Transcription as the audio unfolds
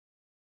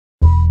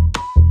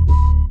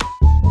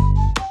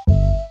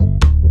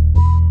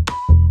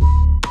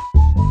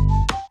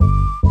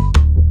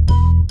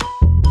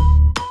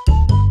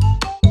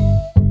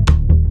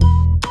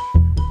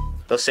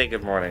say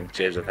good morning,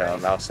 James of Hill,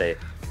 and I'll say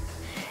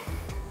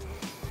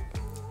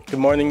Good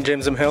morning,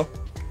 James M. Hill.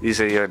 these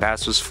are your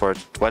announcements for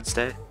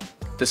Wednesday.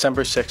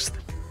 December 6th.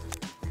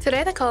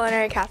 Today, the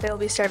Culinary Cafe will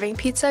be serving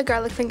pizza,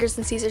 garlic fingers,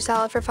 and Caesar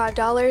salad for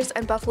 $5,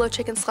 and buffalo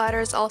chicken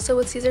sliders also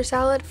with Caesar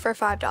salad for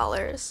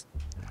 $5.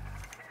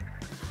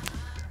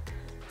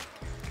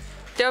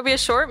 There will be a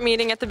short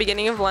meeting at the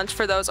beginning of lunch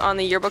for those on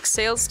the yearbook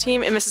sales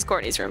team in Mrs.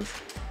 Courtney's room.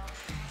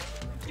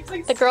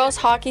 The girls'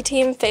 hockey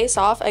team face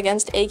off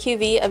against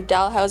AQV of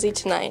Dalhousie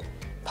tonight.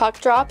 Puck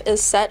drop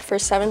is set for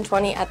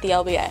 7:20 at the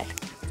LBA.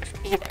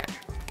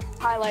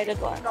 Highlighted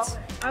ones.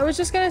 I was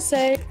just gonna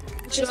say,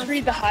 just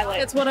read the highlights.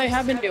 That's what I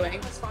have been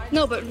doing.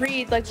 No, but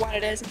read like what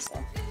it is and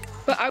stuff.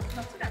 But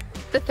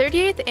The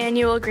 38th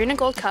annual Green and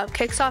Gold Cup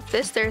kicks off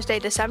this Thursday,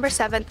 December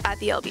 7th at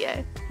the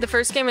LBA. The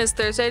first game is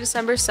Thursday,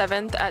 December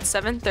 7th at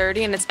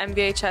 7:30, and it's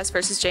MVHS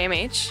versus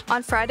JMH.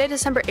 On Friday,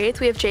 December 8th,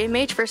 we have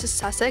JMH versus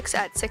Sussex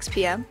at 6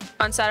 p.m.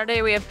 On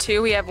Saturday, we have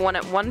two. We have one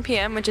at 1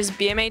 p.m., which is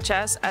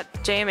BMHS at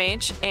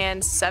JMH,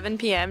 and 7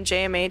 p.m.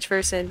 JMH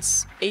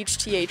versus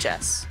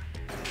HTHS.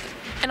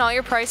 And all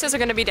your prices are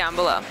going to be down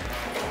below.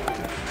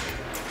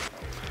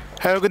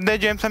 Hello, good day,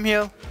 James. I'm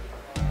here.